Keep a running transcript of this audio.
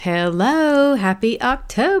Hello, happy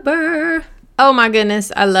October. Oh my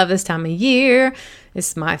goodness, I love this time of year.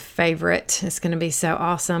 It's my favorite. It's going to be so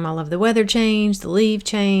awesome. I love the weather change, the leaf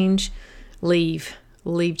change. Leaf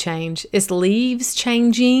change. It's leaves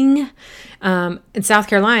changing. In South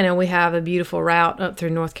Carolina, we have a beautiful route up through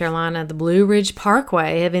North Carolina, the Blue Ridge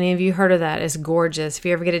Parkway. Have any of you heard of that? It's gorgeous. If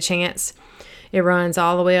you ever get a chance, it runs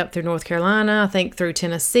all the way up through North Carolina, I think through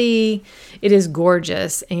Tennessee. It is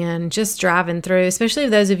gorgeous. And just driving through, especially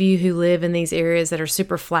those of you who live in these areas that are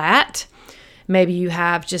super flat, maybe you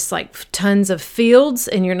have just like tons of fields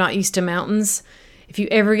and you're not used to mountains. If you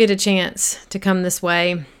ever get a chance to come this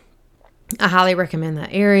way, I highly recommend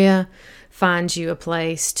that area. Find you a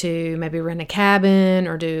place to maybe rent a cabin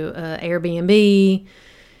or do Airbnb.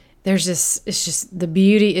 The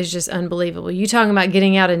beauty is just unbelievable. You talking about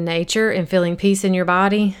getting out in nature and feeling peace in your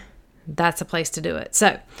body, that's a place to do it. So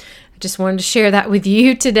I just wanted to share that with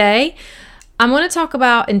you today. I'm going to talk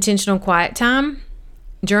about intentional quiet time,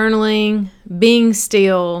 journaling, being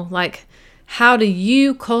still. Like, how do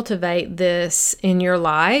you cultivate this in your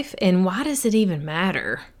life, and why does it even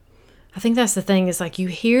matter? I think that's the thing, is like you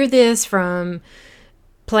hear this from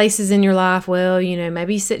places in your life. Well,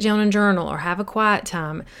 maybe sit down and journal or have a quiet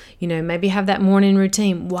time, maybe have that morning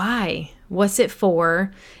routine. Why? What's it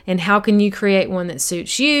for? And how can you create one that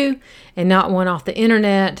suits you and not one off the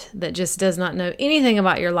internet that just does not know anything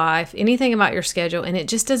about your life, anything about your schedule, and it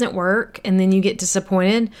just doesn't work. And then you get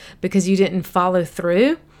disappointed because you didn't follow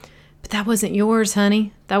through. But that wasn't yours,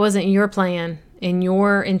 honey. That wasn't your plan and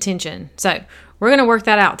your intention. So we're going to work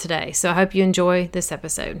that out today. So I hope you enjoy this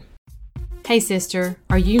episode. Hey sister,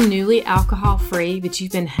 are you newly alcohol free but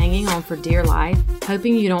you've been hanging on for dear life,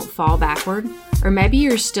 hoping you don't fall backward? Or maybe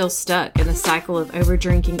you're still stuck in a cycle of over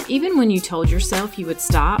drinking even when you told yourself you would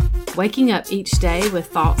stop, waking up each day with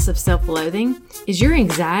thoughts of self-loathing? Is your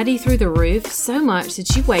anxiety through the roof so much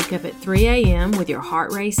that you wake up at 3 a.m. with your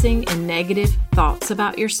heart racing and negative thoughts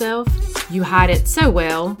about yourself? You hide it so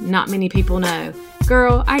well, not many people know.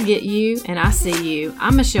 Girl, I get you and I see you.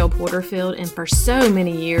 I'm Michelle Porterfield, and for so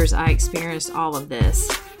many years I experienced all of this.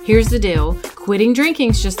 Here's the deal. Quitting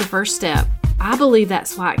drinking is just the first step. I believe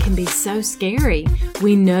that's why it can be so scary.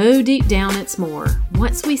 We know deep down it's more.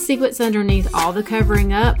 Once we see what's underneath all the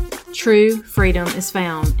covering up, true freedom is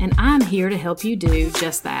found, and I'm here to help you do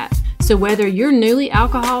just that. So whether you're newly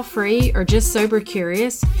alcohol-free or just sober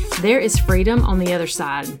curious, there is freedom on the other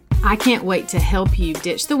side. I can't wait to help you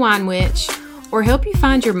ditch the wine witch, or help you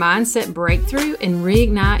find your mindset breakthrough and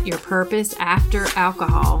reignite your purpose after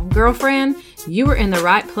alcohol. Girlfriend, you are in the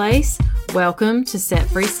right place. Welcome to Set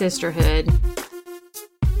Free Sisterhood.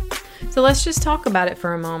 So let's just talk about it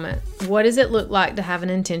for a moment. What does it look like to have an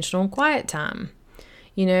intentional quiet time?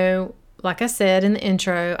 Like I said in the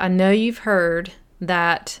intro, I know you've heard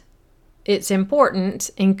that it's important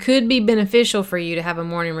and could be beneficial for you to have a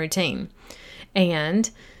morning routine. And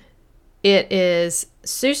it is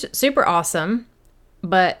super awesome,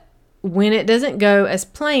 but when it doesn't go as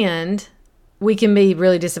planned, we can be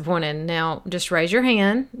really disappointed. Now, just raise your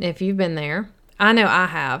hand if you've been there. I know I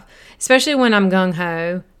have, especially when I'm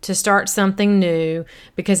gung-ho to start something new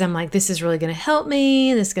because I'm like, this is really going to help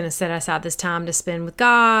me. This is going to set aside this time to spend with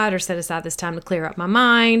God, or set aside this time to clear up my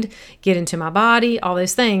mind, get into my body, all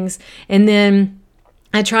those things. And then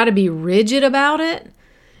I try to be rigid about it,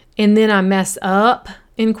 and then I mess up,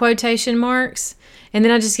 in quotation marks, and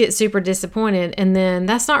then I just get super disappointed, and then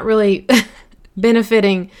that's not really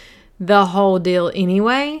benefiting the whole deal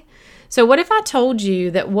anyway. So what if I told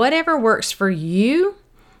you that whatever works for you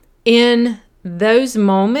in those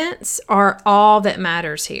moments are all that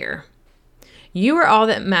matters here? You are all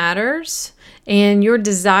that matters, and your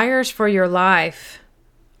desires for your life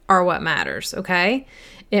are what matters, okay?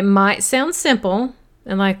 It might sound simple,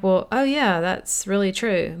 and like, well, oh yeah, that's really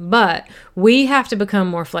true. But we have to become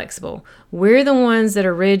more flexible. We're the ones that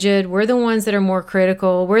are rigid. We're the ones that are more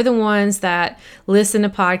critical. We're the ones that listen to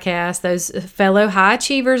podcasts, those fellow high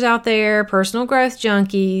achievers out there, personal growth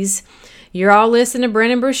junkies. You're all listening to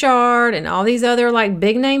Brendon Burchard and all these other like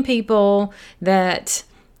big name people that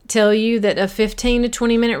tell you that a 15 to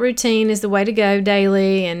 20 minute routine is the way to go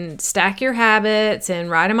daily, and stack your habits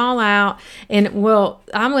and write them all out. And well,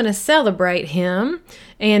 I'm going to celebrate him,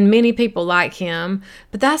 and many people like him,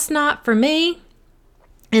 but that's not for me,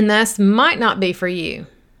 and that might not be for you.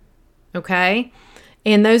 Okay?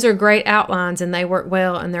 And those are great outlines, and they work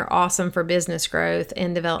well, and they're awesome for business growth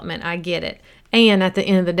and development. I get it. And at the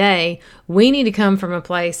end of the day, we need to come from a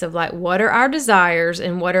place of like, what are our desires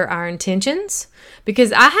and what are our intentions?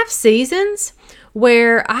 Because I have seasons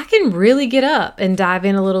where I can really get up and dive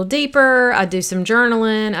in a little deeper. I do some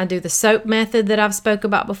journaling. I do the SOAP method that I've spoke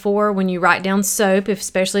about before, when you write down SOAP,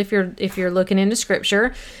 especially if you're looking into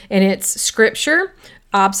scripture, and it's scripture,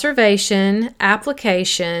 observation,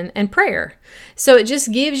 application, and prayer. So it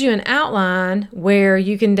just gives you an outline where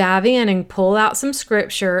you can dive in and pull out some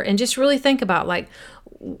scripture and just really think about, like,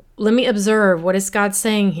 let me observe, what is God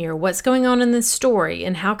saying here? What's going on in this story?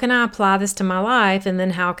 And how can I apply this to my life? And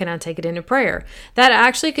then how can I take it into prayer? That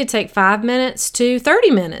actually could take 5 minutes to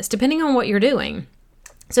 30 minutes, depending on what you're doing.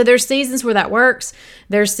 So there's seasons where that works.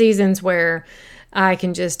 There's seasons where I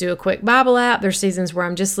can just do a quick Bible app. There's seasons where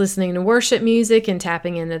I'm just listening to worship music and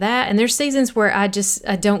tapping into that. And there's seasons where I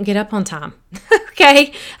don't get up on time.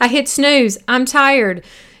 Okay? I hit snooze. I'm tired.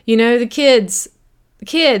 The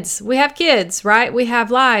kids, we have kids, right? We have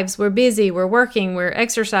lives. We're busy. We're working. We're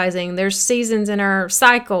exercising. There's seasons in our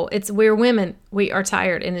cycle. We're women. We are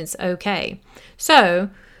tired, and it's okay. So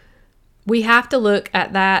we have to look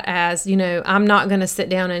at that as, I'm not going to sit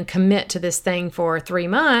down and commit to this thing for 3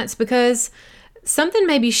 months because something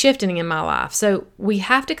may be shifting in my life. So we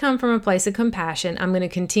have to come from a place of compassion. I'm going to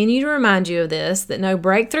continue to remind you of this, that no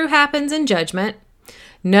breakthrough happens in judgment.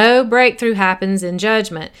 No breakthrough happens in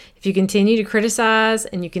judgment. If you continue to criticize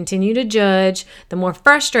and you continue to judge, the more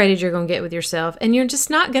frustrated you're going to get with yourself, and you're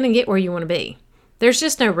just not going to get where you want to be. There's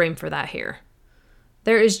just no room for that here.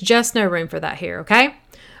 There is just no room for that here, okay?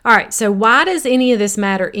 All right, so why does any of this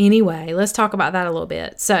matter anyway? Let's talk about that a little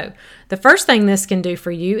bit. So the first thing this can do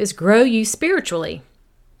for you is grow you spiritually.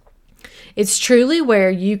 It's truly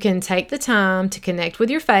where you can take the time to connect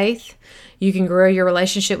with your faith. You can grow your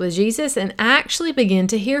relationship with Jesus and actually begin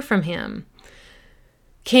to hear from Him.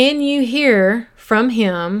 Can you hear from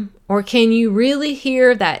Him, or can you really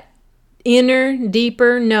hear that inner,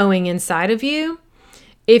 deeper knowing inside of you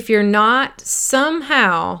if you're not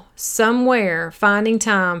somehow, somewhere finding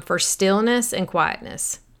time for stillness and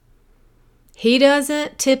quietness? He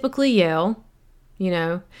doesn't typically yell.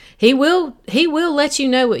 He will let you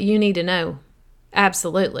know what you need to know.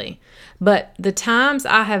 Absolutely. But the times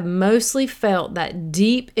I have mostly felt that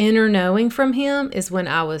deep inner knowing from Him is when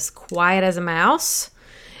I was quiet as a mouse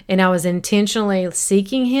and I was intentionally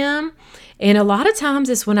seeking Him. And a lot of times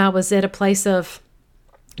it's when I was at a place of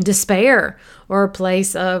despair or a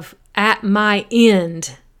place of at my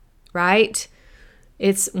end, right?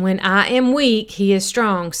 It's when I am weak, He is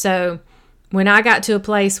strong. So when I got to a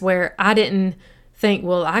place where I didn't think,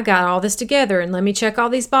 well, I got all this together and let me check all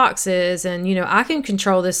these boxes and, I can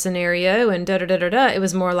control this scenario and da-da-da-da-da. It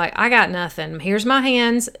was more like, I got nothing. Here's my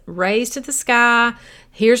hands raised to the sky.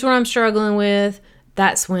 Here's what I'm struggling with.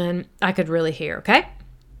 That's when I could really hear, okay?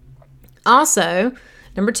 Also,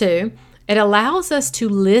 number 2, it allows us to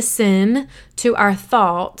listen to our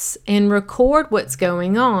thoughts and record what's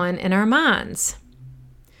going on in our minds.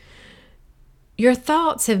 Your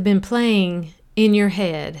thoughts have been playing in your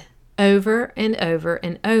head over and over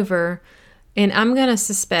and over. And I'm going to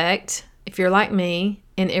suspect, if you're like me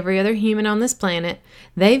and every other human on this planet,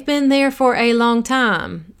 they've been there for a long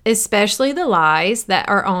time, especially the lies that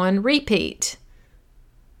are on repeat.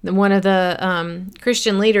 One of the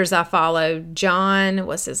Christian leaders I follow, John,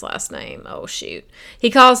 what's his last name? Oh, shoot. He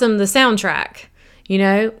calls them the soundtrack.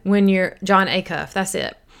 When you're John Acuff, that's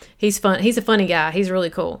it. He's fun. He's a funny guy. He's really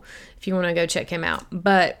cool if you want to go check him out.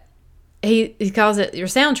 But he calls it your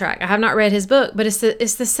soundtrack. I have not read his book, but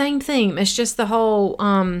it's the same theme. It's just the whole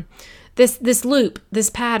this loop, this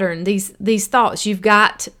pattern, these thoughts. You've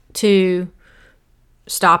got to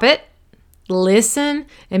stop it, listen,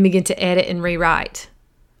 and begin to edit and rewrite.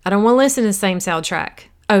 I don't want to listen to the same soundtrack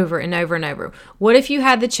over and over and over. What if you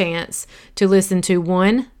had the chance to listen to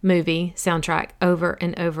one movie soundtrack over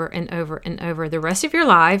and over and over and over the rest of your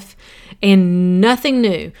life, and nothing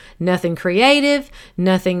new, nothing creative,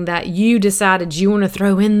 nothing that you decided you want to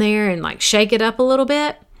throw in there and like shake it up a little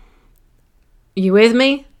bit? You with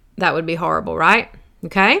me? That would be horrible, right?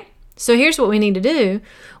 Okay? So here's what we need to do.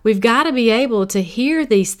 We've got to be able to hear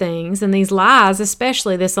these things and these lies,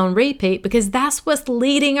 especially this on repeat, because that's what's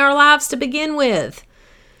leading our lives to begin with.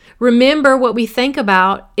 Remember, what we think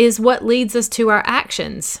about is what leads us to our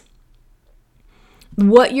actions.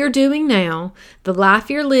 What you're doing now, the life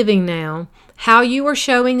you're living now, how you are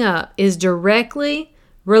showing up is directly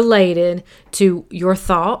related to your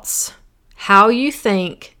thoughts. How you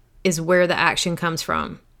think is where the action comes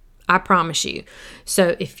from. I promise you.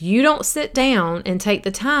 So if you don't sit down and take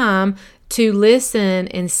the time to listen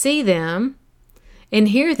and see them and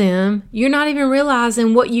hear them, you're not even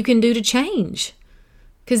realizing what you can do to change.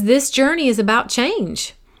 Because this journey is about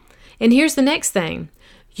change. And here's the next thing.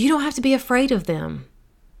 You don't have to be afraid of them.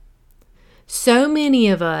 So many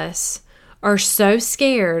of us are so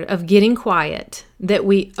scared of getting quiet that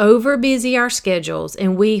we overbusy our schedules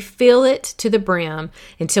and we fill it to the brim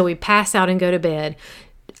until we pass out and go to bed,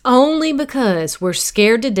 only because we're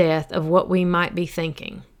scared to death of what we might be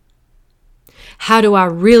thinking. How do I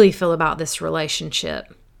really feel about this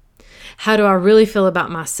relationship? How do I really feel about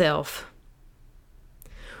myself?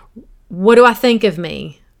 What do I think of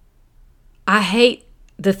me? I hate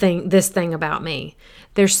this thing about me.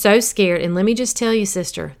 They're so scared. And let me just tell you,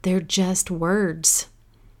 sister, they're just words.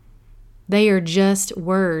 They are just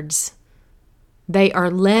words. They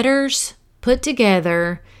are letters put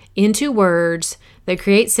together into words. They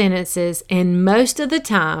create sentences. And most of the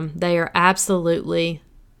time, they are absolutely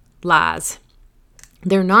lies.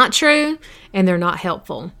 They're not true and they're not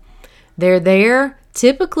helpful. They're there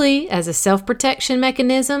typically as a self-protection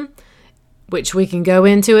mechanism, which we can go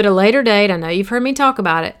into at a later date. I know you've heard me talk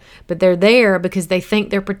about it, but they're there because they think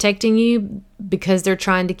they're protecting you because they're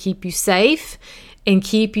trying to keep you safe and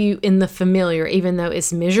keep you in the familiar, even though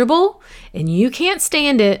it's miserable and you can't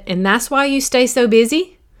stand it. And that's why you stay so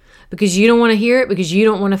busy, because you don't want to hear it, because you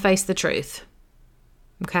don't want to face the truth.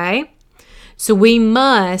 Okay? So we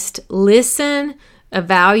must listen,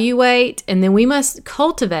 evaluate, and then we must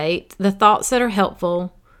cultivate the thoughts that are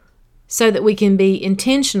helpful so that we can be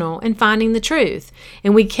intentional in finding the truth.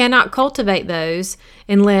 And we cannot cultivate those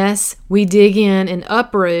unless we dig in and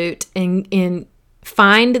uproot and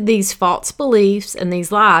find these false beliefs and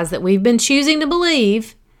these lies that we've been choosing to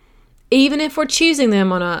believe. Even if we're choosing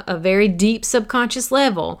them on a very deep subconscious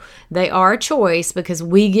level, they are a choice because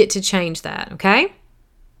we get to change that, okay?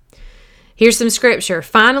 Here's some scripture.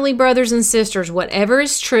 Finally, brothers and sisters, whatever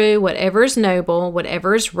is true, whatever is noble,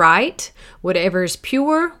 whatever is right, whatever is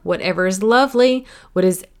pure, whatever is lovely,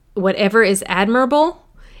 whatever is admirable,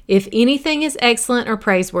 if anything is excellent or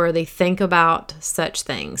praiseworthy, think about such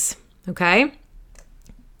things. Okay?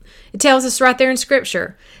 It tells us right there in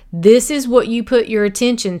scripture, this is what you put your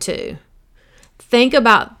attention to. Think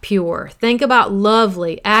about pure. Think about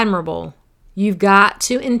lovely, admirable. You've got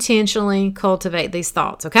to intentionally cultivate these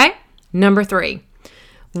thoughts, okay? Number 3,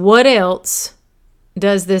 what else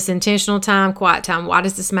does this intentional time, quiet time, why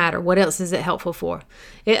does this matter? What else is it helpful for?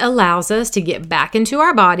 It allows us to get back into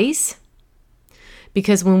our bodies,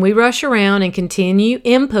 because when we rush around and continue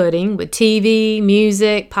inputting with TV,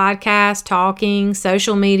 music, podcasts, talking,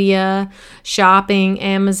 social media, shopping,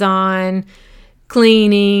 Amazon,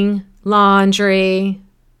 cleaning, laundry,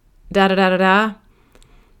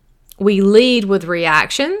 we lead with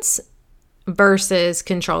reactions versus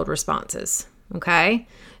controlled responses, okay?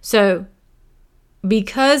 So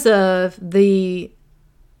because of the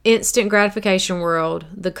instant gratification world,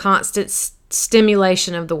 the constant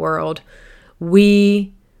stimulation of the world,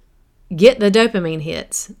 we get the dopamine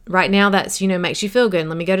hits. Right now that's, makes you feel good.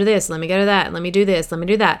 Let me go to this, let me go to that, let me do this, let me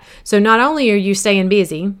do that. So not only are you staying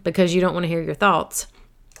busy because you don't want to hear your thoughts,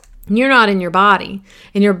 you're not in your body,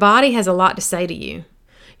 and your body has a lot to say to you.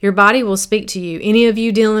 Your body will speak to you. Any of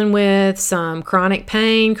you dealing with some chronic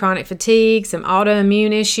pain, chronic fatigue, some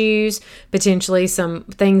autoimmune issues, potentially some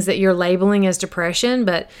things that you're labeling as depression,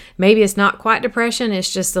 but maybe it's not quite depression.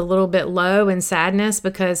 It's just a little bit low in sadness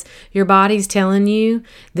because your body's telling you,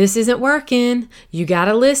 this isn't working. You got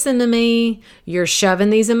to listen to me. You're shoving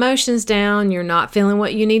these emotions down. You're not feeling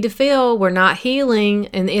what you need to feel. We're not healing.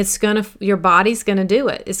 And your body's going to do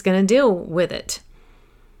it. It's going to deal with it.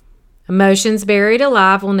 Emotions buried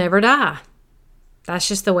alive will never die. That's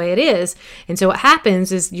just the way it is. And so what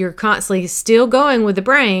happens is you're constantly still going with the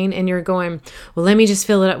brain and you're going, well, let me just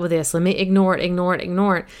fill it up with this. Let me ignore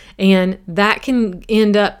it. And that can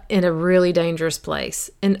end up in a really dangerous place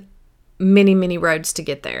and many, many roads to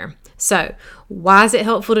get there. So why is it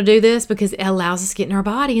helpful to do this? Because it allows us to get in our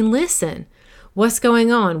body and listen. What's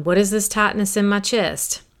going on? What is this tightness in my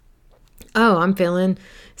chest? Oh, I'm feeling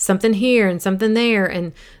something here and something there.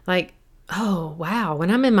 And oh, wow. When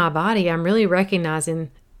I'm in my body, I'm really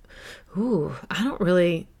recognizing, I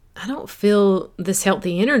don't feel this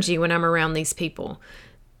healthy energy when I'm around these people.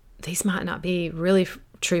 These might not be really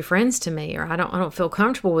true friends to me, or I don't feel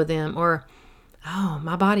comfortable with them, or, oh,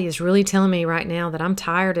 my body is really telling me right now that I'm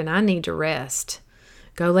tired and I need to rest.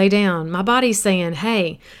 Go lay down. My body's saying,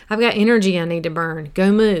 hey, I've got energy I need to burn.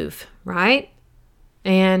 Go move, right?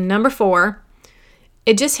 And number 4,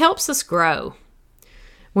 it just helps us grow.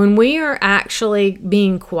 When we are actually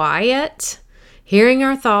being quiet, hearing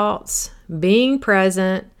our thoughts, being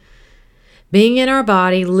present, being in our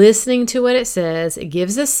body, listening to what it says, it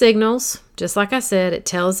gives us signals. Just like I said, it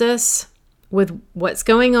tells us with what's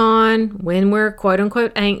going on, when we're quote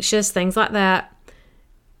unquote anxious, things like that.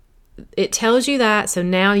 It tells you that, so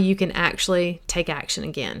now you can actually take action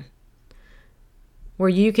again. where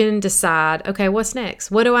you can decide, okay, what's next?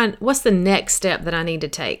 What's the next step that I need to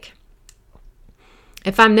take?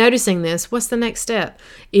 If I'm noticing this, what's the next step?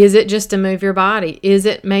 Is it just to move your body? Is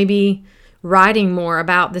it maybe writing more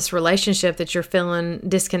about this relationship that you're feeling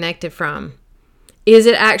disconnected from? Is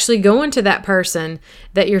it actually going to that person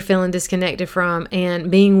that you're feeling disconnected from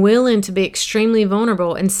and being willing to be extremely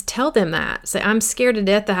vulnerable and tell them that? Say, I'm scared to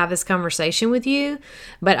death to have this conversation with you,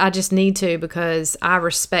 but I just need to because I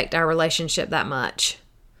respect our relationship that much.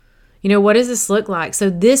 What does this look like?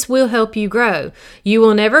 So this will help you grow. You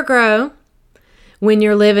will never grow when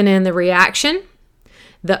you're living in the reaction,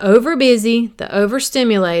 the overbusy, the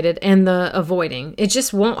overstimulated, and the avoiding. It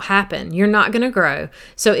just won't happen. You're not going to grow.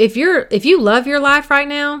 So if you love your life right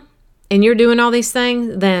now and you're doing all these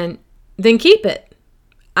things, then keep it.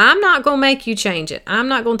 I'm not going to make you change it. I'm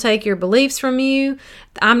not going to take your beliefs from you.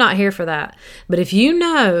 I'm not here for that. But if you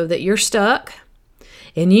know that you're stuck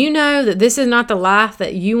and you know that this is not the life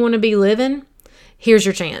that you want to be living, here's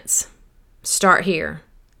your chance. Start here.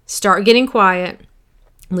 Start getting quiet.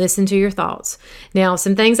 Listen to your thoughts. Now,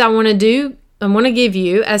 some things I want to give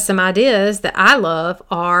you as some ideas that I love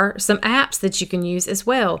are some apps that you can use as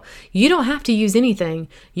well. You don't have to use anything.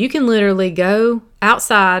 You can literally go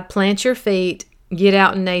outside, plant your feet, get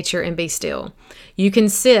out in nature and be still. You can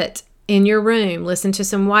sit in your room, listen to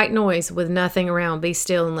some white noise with nothing around, be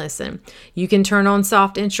still and listen. You can turn on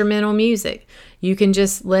soft instrumental music. You can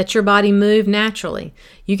just let your body move naturally.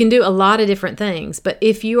 You can do a lot of different things. But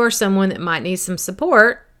if you are someone that might need some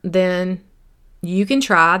support, then you can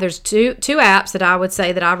try. There's two apps that I would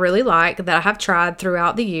say that I really like that I have tried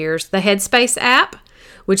throughout the years. The Headspace app,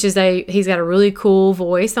 which is he's got a really cool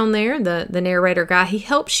voice on there. The narrator guy, he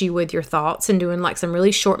helps you with your thoughts and doing like some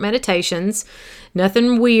really short meditations.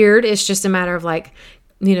 Nothing weird. It's just a matter of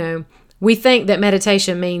we think that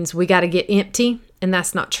meditation means we got to get empty, and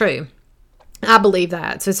that's not true. I believe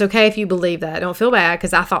that. So it's okay if you believe that. Don't feel bad,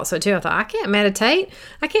 because I thought so too. I thought, I can't meditate.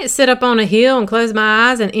 I can't sit up on a hill and close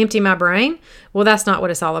my eyes and empty my brain. Well, that's not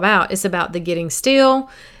what it's all about. It's about the getting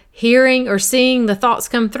still, hearing or seeing the thoughts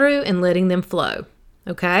come through and letting them flow.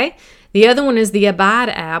 Okay? The other one is the Abide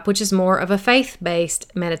app, which is more of a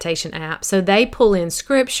faith-based meditation app. So they pull in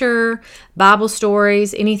scripture, Bible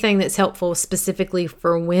stories, anything that's helpful specifically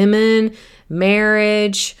for women,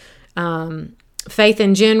 marriage, faith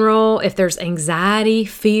in general. If there's anxiety,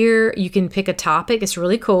 fear, you can pick a topic. It's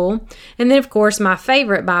really cool. And then, of course, my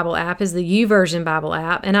favorite Bible app is the YouVersion Bible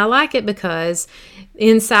app. And I like it because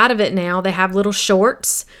inside of it now, they have little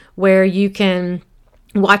shorts where you can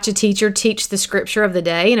watch a teacher teach the scripture of the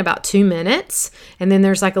day in about 2 minutes. And then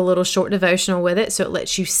there's like a little short devotional with it. So it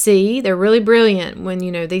lets you see. They're really brilliant when,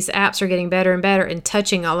 these apps are getting better and better and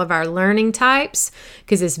touching all of our learning types,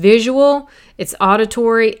 because it's visual, it's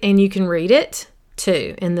auditory, and you can read it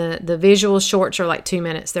too. And the visual shorts are like 2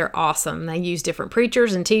 minutes. They're awesome. They use different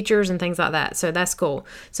preachers and teachers and things like that. So that's cool.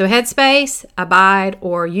 So Headspace, Abide,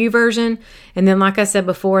 or YouVersion. And then, like I said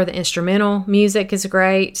before, the instrumental music is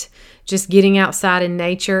great. Just getting outside in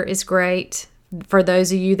nature is great. For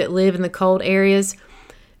those of you that live in the cold areas,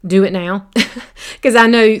 do it now. Because I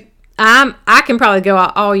know I can probably go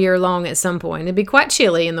out all year long at some point. It'd be quite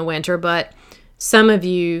chilly in the winter, but some of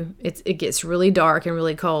you, it gets really dark and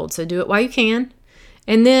really cold. So do it while you can.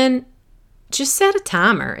 And then just set a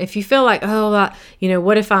timer. If you feel like,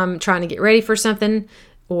 what if I'm trying to get ready for something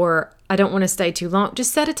or I don't want to stay too long,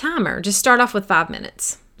 just set a timer. Just start off with 5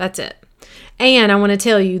 minutes. That's it. And I want to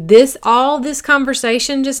tell you, all this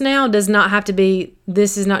conversation just now does not have to be,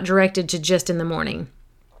 this is not directed to just in the morning.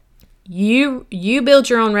 You build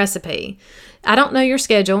your own recipe. I don't know your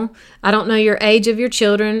schedule. I don't know your age of your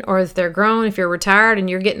children, or if they're grown, if you're retired and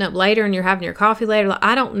you're getting up later and you're having your coffee later.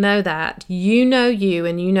 I don't know that. You know you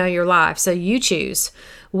and you know your life. So you choose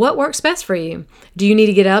what works best for you. Do you need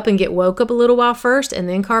to get up and get woke up a little while first and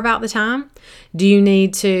then carve out the time? Do you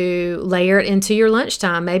need to layer it into your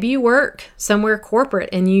lunchtime? Maybe you work somewhere corporate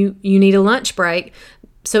and you need a lunch break.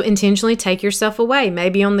 So intentionally take yourself away.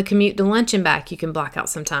 Maybe on the commute to lunch and back, you can block out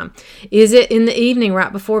some time. Is it in the evening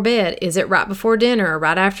right before bed? Is it right before dinner or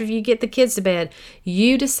right after you get the kids to bed?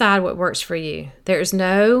 You decide what works for you. There's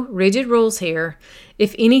no rigid rules here.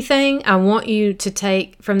 If anything, I want you to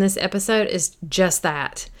take from this episode is just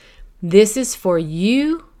that. This is for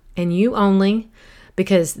you and you only,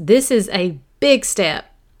 because this is a big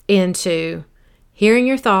step into hearing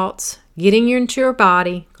your thoughts, getting into your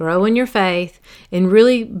body, growing your faith, and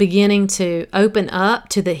really beginning to open up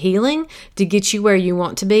to the healing to get you where you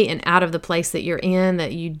want to be and out of the place that you're in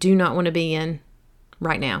that you do not want to be in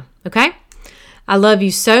right now. Okay? I love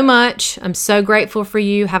you so much. I'm so grateful for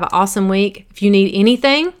you. Have an awesome week. If you need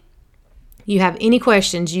anything, you have any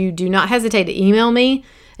questions, you do not hesitate to email me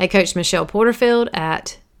at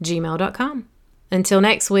coachmichelleporterfield@gmail.com. Until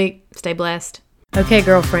next week, stay blessed. Okay,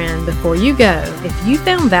 girlfriend, before you go, if you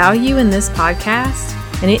found value in this podcast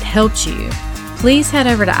and it helped you, please head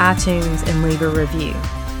over to iTunes and leave a review.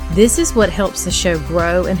 This is what helps the show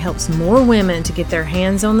grow and helps more women to get their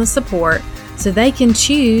hands on the support so they can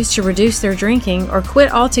choose to reduce their drinking or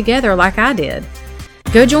quit altogether like I did.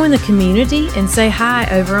 Go join the community and say hi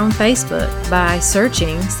over on Facebook by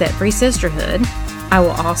searching Set Free Sisterhood. I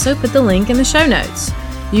will also put the link in the show notes.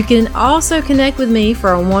 You can also connect with me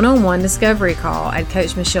for a one-on-one discovery call at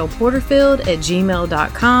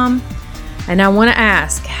coachmichelleporterfield@gmail.com. And I want to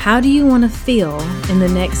ask, how do you want to feel in the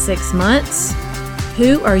next 6 months?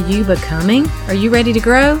 Who are you becoming? Are you ready to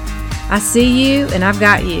grow? I see you and I've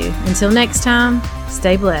got you. Until next time,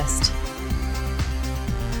 stay blessed.